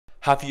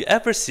Have you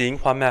ever seen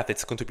what math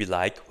is going to be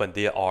like when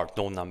there are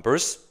no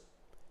numbers?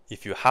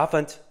 If you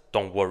haven't,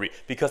 don't worry,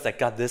 because I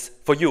got this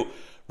for you.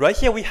 Right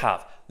here we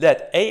have,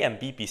 let A and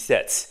B be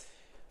sets.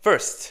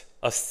 First,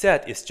 a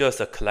set is just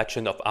a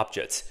collection of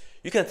objects.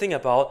 You can think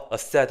about a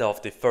set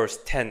of the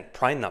first 10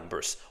 prime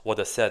numbers, or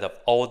the set of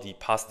all the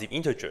positive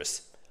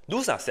integers.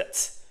 Those are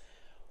sets.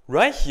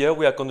 Right here,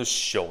 we are going to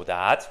show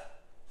that.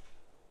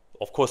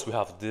 Of course, we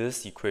have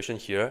this equation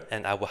here,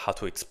 and I will have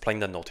to explain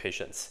the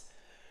notations.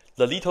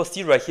 The little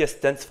c right here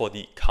stands for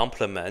the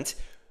complement,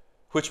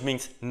 which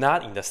means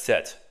not in the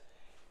set.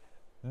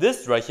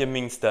 This right here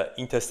means the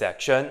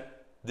intersection.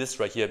 This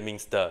right here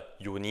means the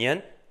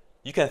union.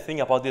 You can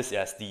think about this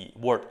as the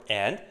word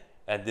and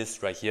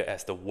this right here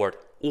as the word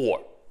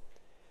or.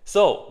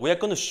 So we are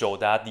going to show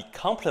that the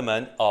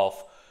complement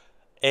of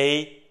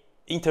A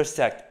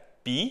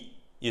intersect B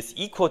is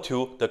equal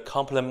to the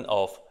complement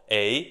of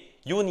A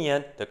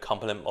union the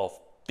complement of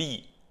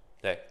B.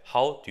 Like,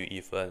 how do you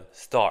even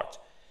start?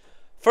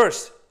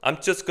 First,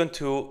 I'm just going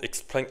to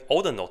explain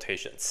all the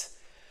notations.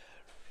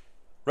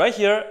 Right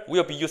here,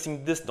 we'll be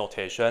using this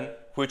notation,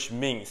 which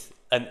means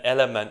an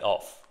element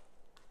of.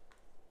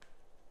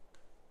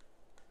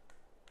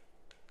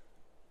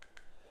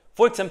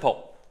 For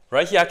example,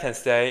 right here I can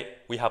say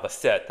we have a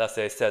set, let's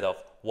say a set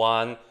of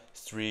 1,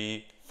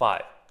 3,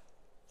 5.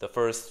 The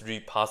first 3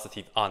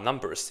 positive are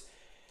numbers.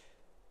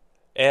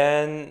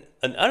 And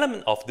an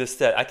element of this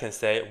set, I can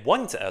say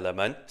 1 is an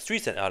element, 3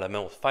 is an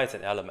element, or 5 is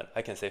an element.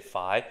 I can say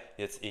 5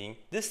 is in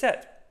this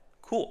set.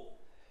 Cool.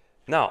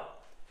 Now,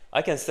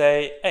 I can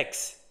say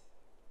X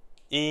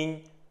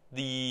in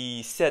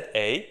the set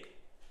A,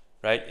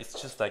 right? It's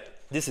just like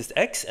this is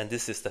X and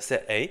this is the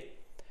set A.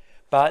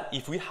 But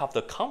if we have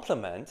the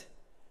complement,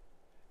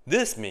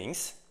 this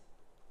means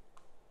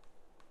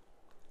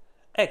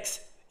X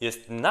is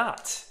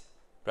not,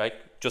 right?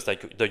 Just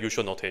like the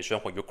usual notation,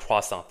 when you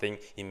cross something,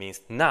 it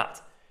means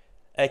not.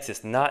 X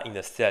is not in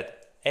the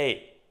set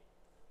A.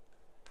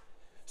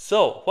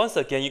 So once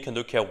again, you can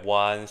look at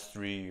 1,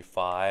 3,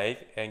 5,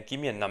 and give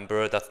me a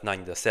number that's not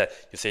in the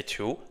set. You say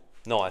 2.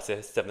 No, I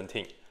say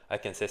 17. I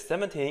can say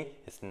 17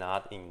 is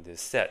not in this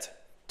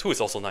set. 2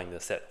 is also not in the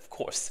set, of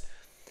course.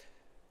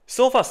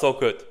 So far, so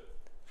good.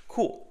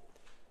 Cool.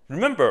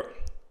 Remember,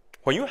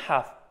 when you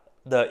have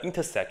the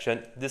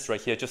intersection, this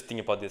right here, just think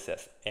about this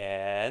as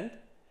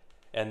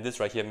and this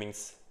right here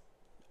means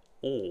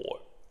or.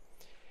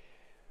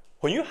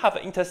 When you have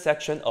an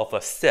intersection of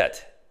a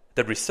set,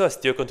 the result is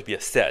still going to be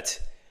a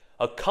set.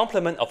 A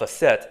complement of a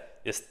set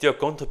is still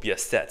going to be a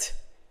set.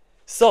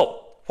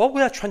 So what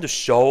we are trying to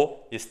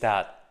show is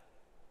that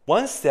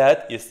one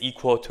set is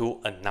equal to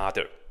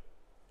another.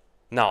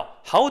 Now,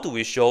 how do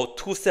we show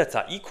two sets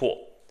are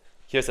equal?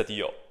 Here's the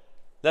deal.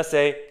 Let's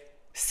say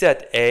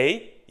set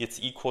A is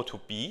equal to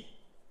B.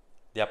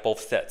 They are both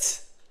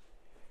sets.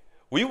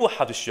 We will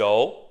have to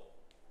show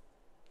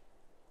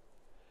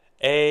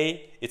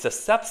A is a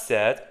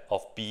subset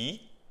of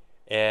B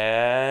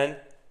and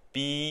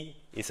B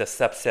is a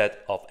subset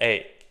of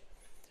A.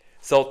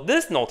 So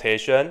this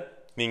notation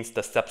means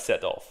the subset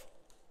of,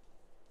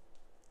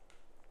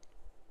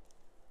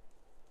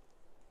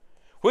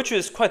 which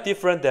is quite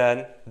different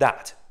than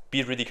that.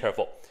 Be really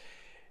careful.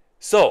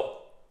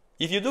 So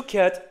if you look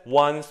at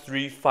 1,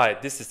 3,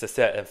 5, this is the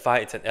set and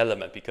 5 is an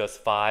element because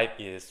 5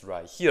 is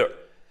right here.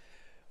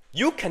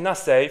 You cannot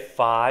say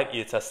 5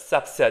 is a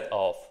subset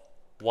of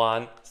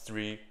 1,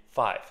 3,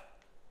 5.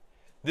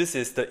 This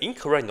is the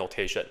incorrect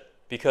notation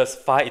because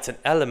 5 is an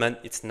element,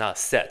 it's not a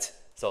set.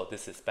 So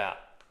this is bad.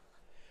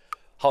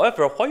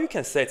 However, what you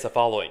can say is the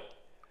following.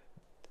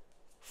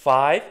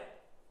 5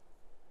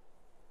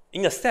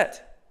 in a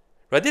set,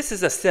 right? This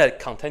is a set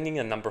containing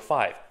a number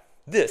 5.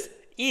 This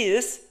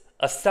is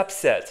a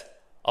subset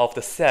of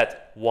the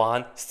set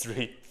 1,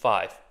 3,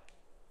 5.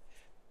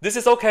 This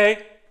is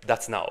okay,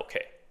 that's not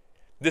okay.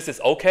 This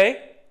is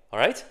okay, all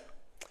right?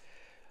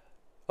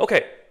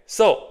 Okay,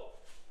 so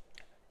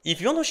if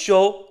you want to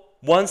show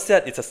one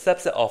set is a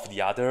subset of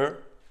the other,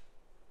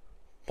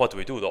 what do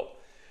we do though?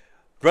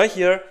 Right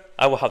here,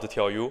 I will have to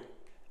tell you,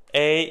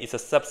 A is a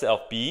subset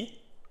of B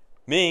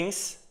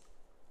means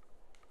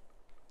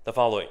the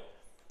following.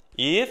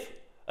 If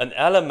an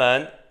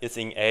element is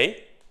in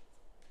A,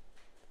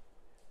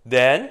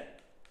 then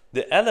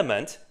the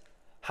element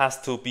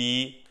has to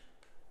be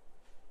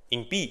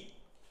in B.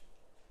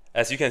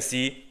 As you can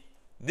see,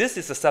 this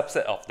is a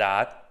subset of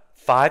that.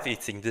 5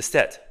 is in this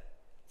set.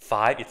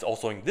 5 is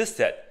also in this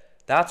set.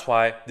 That's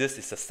why this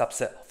is a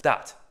subset of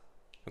that.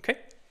 Okay?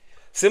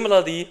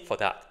 Similarly for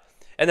that.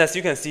 And as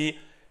you can see,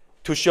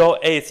 to show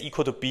A is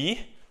equal to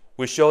B,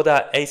 we show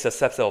that A is a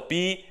subset of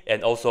B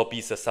and also B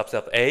is a subset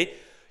of A.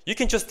 You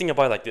can just think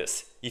about it like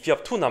this. If you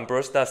have two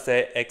numbers, let's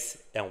say X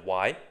and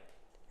Y,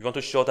 you want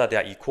to show that they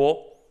are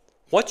equal.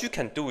 What you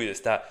can do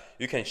is that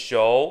you can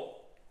show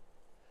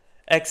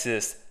X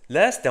is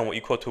less than or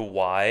equal to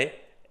Y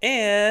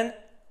and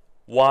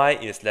Y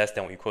is less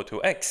than or equal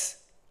to X.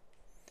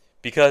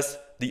 Because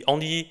the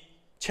only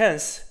time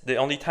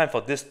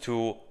for this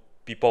to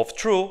be both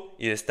true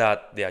is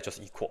that they are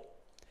just equal.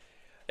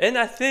 And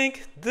I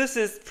think this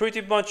is pretty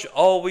much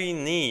all we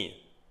need.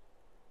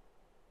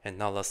 And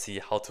now let's see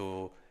how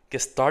to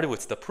get started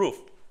with the proof.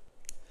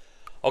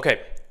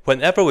 Okay,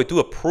 whenever we do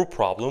a proof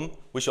problem,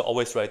 we should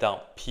always write down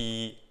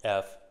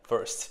PF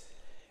first.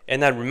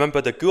 And I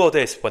remember the good old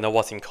days when I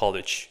was in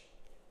college.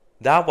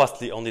 That was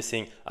the only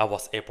thing I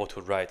was able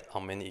to write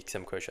on many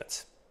exam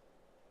questions.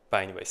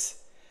 But anyways,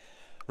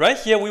 right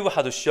here we will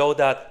have to show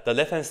that the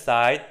left-hand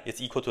side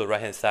is equal to the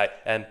right-hand side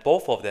and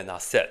both of them are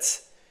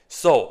sets.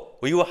 So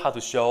we will have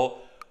to show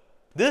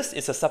this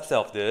is a subset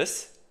of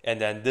this and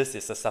then this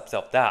is a subset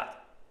of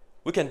that.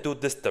 We can do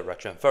this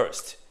direction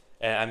first.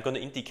 And I'm going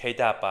to indicate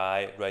that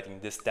by writing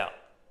this down.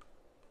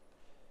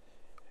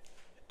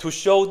 To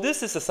show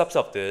this is a subset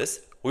of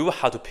this, we will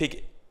have to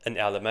pick an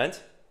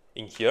element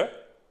in here.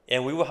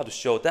 And we will have to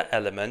show that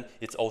element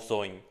is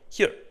also in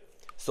here.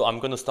 So I'm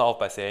going to start off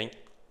by saying,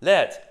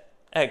 let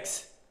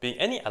X be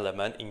any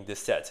element in this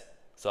set.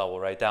 So I will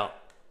write down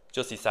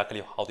just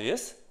exactly how it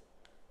is.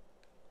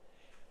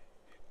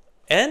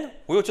 And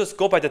we'll just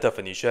go by the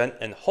definition,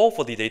 and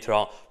hopefully later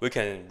on we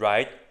can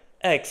write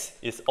X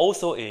is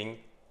also in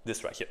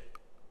this right here.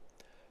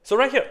 So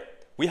right here,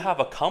 we have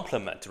a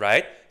complement,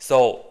 right?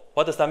 So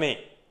what does that mean?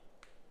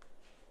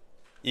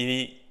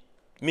 It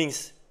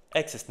means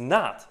X is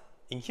not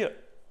in here.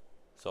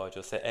 So I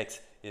just say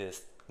X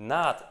is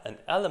not an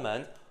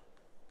element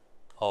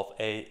of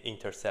A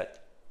intersect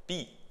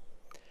B.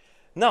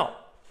 Now,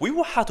 we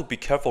will have to be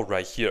careful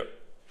right here.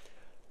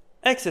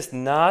 X is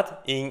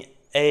not in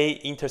A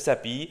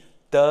intersect B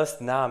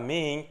does not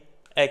mean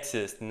X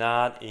is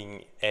not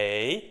in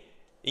A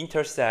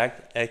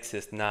intersect X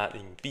is not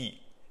in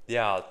B.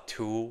 There are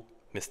two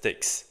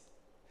mistakes.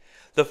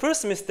 The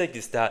first mistake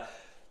is that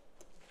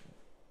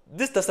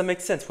this doesn't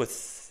make sense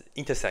with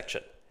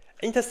intersection.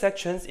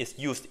 Intersections is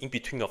used in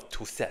between of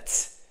two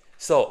sets.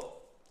 So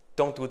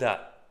don't do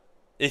that.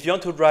 If you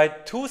want to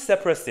write two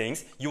separate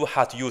things, you will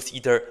have to use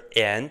either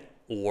and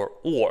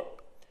or.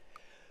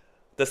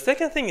 The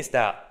second thing is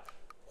that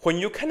when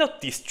you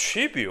cannot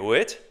distribute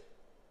it,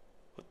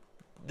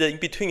 the in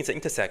between is an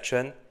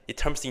intersection, it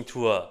turns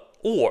into a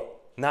or,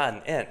 not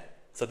an and.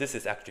 So this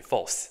is actually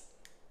false.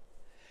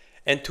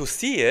 And to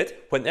see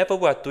it, whenever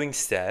we are doing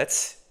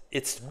sets,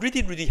 it's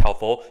really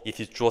helpful if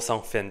you draw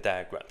some Venn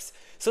diagrams.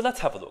 So let's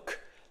have a look.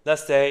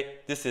 Let's say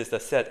this is the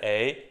set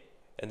A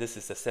and this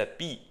is the set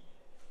B.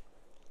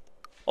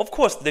 Of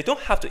course, they don't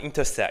have to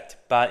intersect,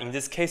 but in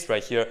this case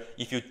right here,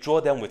 if you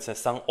draw them with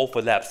some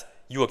overlaps,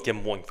 you will get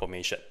more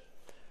information.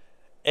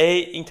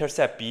 A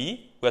intersect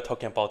B, we're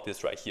talking about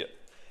this right here.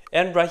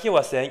 And right here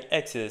we're saying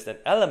X is an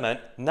element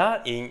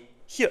not in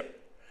here.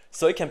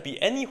 So it can be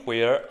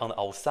anywhere on the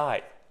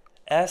outside,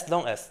 as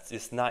long as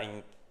it's not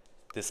in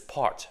this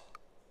part.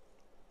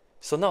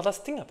 So now let's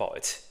think about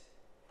it.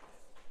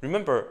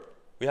 Remember,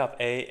 we have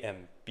A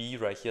and B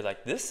right here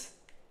like this.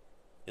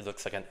 It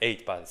looks like an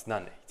 8, but it's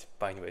not an 8.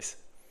 But anyways,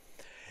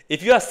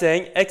 if you are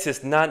saying X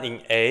is not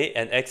in A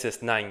and X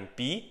is not in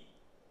B,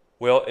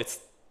 well, it's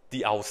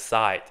the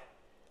outside.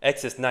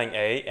 X is not in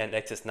A and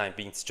X is not in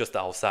B. It's just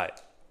the outside.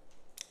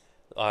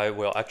 I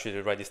will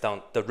actually write this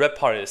down. The red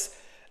part is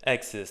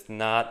X is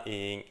not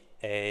in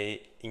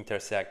A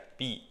intersect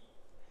B.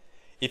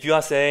 If you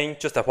are saying,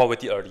 just like what we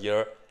did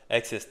earlier,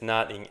 X is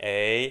not in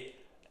A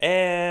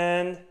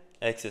and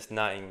X is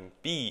not in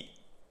B.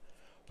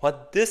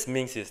 What this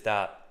means is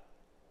that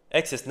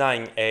X is not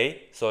in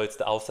A, so it's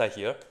the outside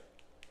here,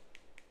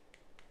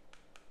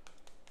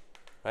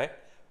 right?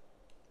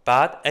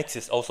 But X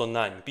is also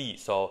not in B,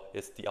 so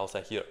it's the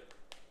outside here.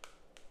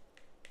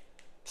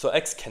 So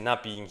X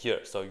cannot be in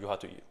here, so you have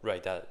to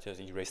write that, just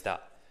erase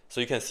that. So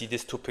you can see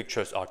these two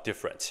pictures are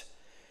different.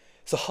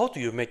 So how do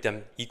you make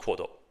them equal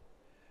though?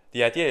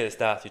 The idea is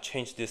that you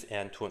change this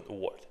and to an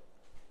or.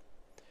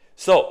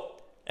 So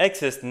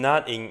X is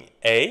not in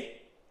A,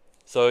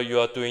 so you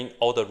are doing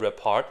all the red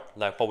part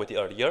like what we did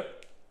earlier.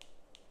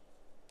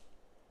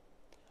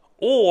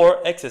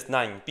 Or X is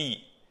not in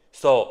B,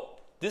 so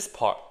this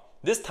part,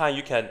 this time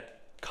you can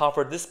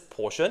cover this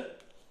portion.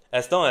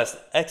 As long as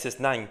X is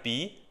not in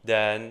B,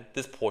 then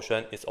this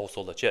portion is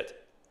also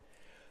legit.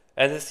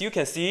 And as you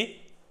can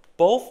see,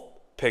 both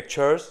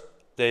pictures,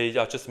 they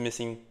are just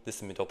missing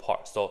this middle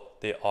part, so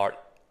they are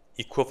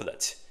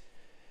equivalent.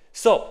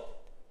 So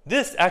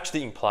this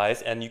actually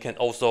implies, and you can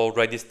also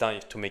write this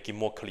down to make it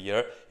more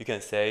clear, you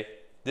can say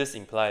this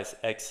implies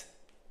X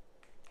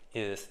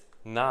is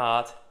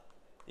not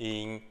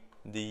in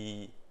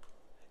the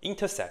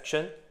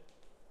intersection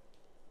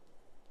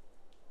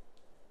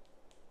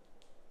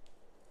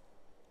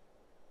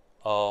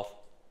of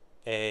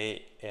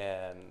A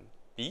and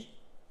B.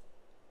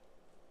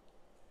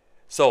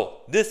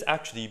 So this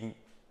actually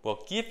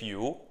will give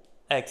you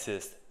X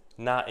is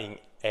not in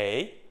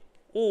A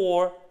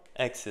or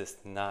X is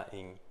not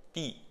in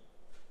B.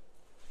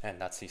 And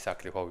that's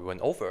exactly what we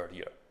went over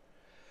earlier.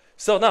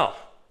 So now,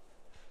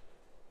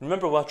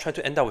 remember what I'm trying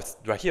to end up with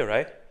right here,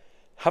 right?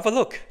 Have a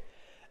look.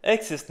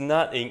 X is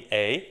not in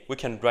A. We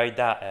can write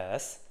that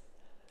as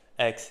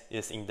X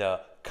is in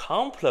the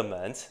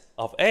complement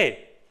of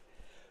A.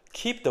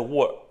 Keep the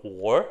word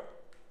or,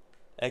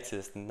 x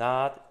is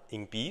not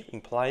in B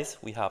implies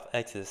we have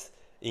x is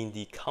in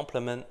the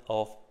complement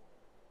of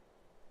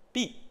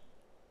B.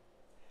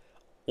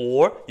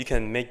 Or you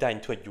can make that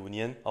into a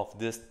union of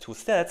these two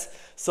sets.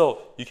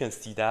 So you can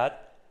see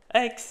that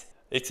x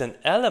is an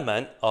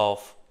element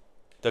of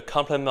the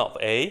complement of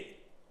A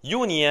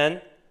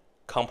union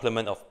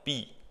complement of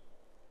B.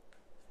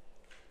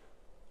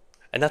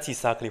 And that's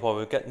exactly what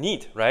we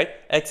need, right?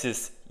 X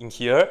is in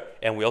here,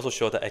 and we also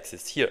show that x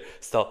is here.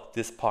 So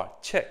this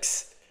part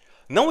checks.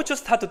 Now we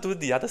just have to do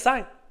the other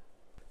side.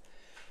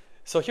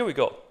 So here we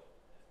go.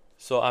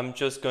 So I'm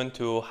just going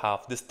to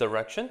have this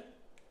direction.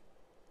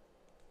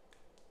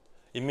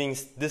 It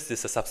means this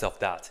is a subset of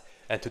that.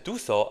 And to do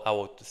so, I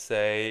would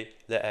say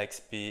let x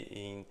be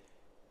in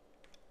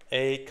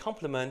A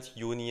complement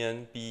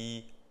union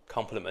B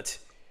complement.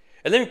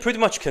 And then we pretty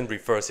much can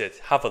reverse it.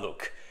 Have a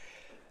look.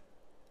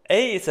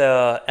 A is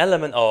an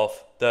element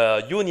of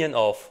the union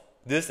of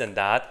this and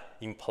that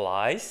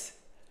implies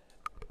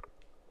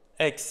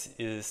x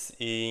is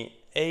in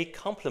A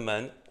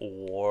complement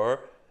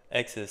or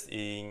x is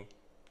in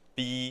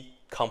B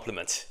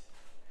complement.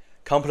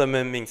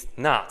 Complement means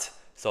not.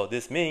 So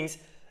this means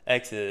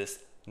x is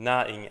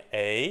not in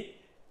A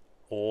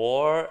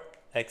or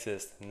x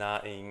is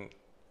not in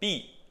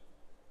B.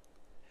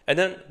 And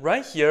then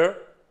right here,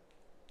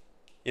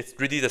 it's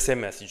really the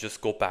same as you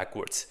just go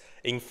backwards.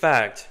 In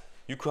fact,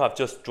 you could have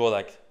just drawn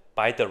like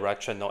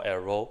bidirectional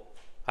arrow.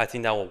 I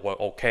think that will work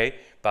okay,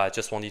 but I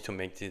just wanted to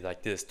make it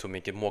like this to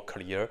make it more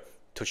clear,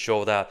 to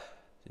show that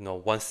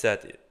one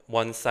side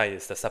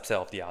is the subset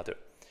of the other.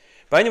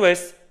 But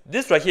anyways,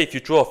 this right here, if you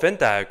draw a Venn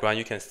diagram,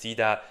 you can see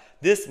that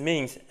this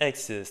means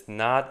x is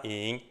not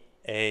in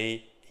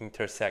A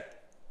intersect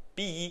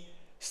B,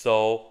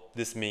 so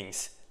this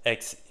means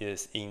x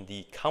is in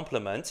the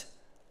complement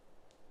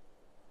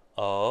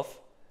of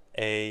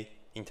A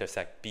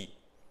intersect B.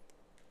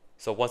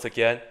 So once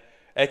again,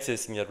 x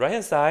is in the right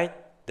hand side,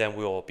 then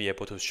we will be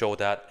able to show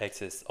that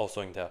x is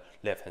also in the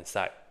left hand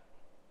side.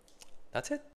 That's it.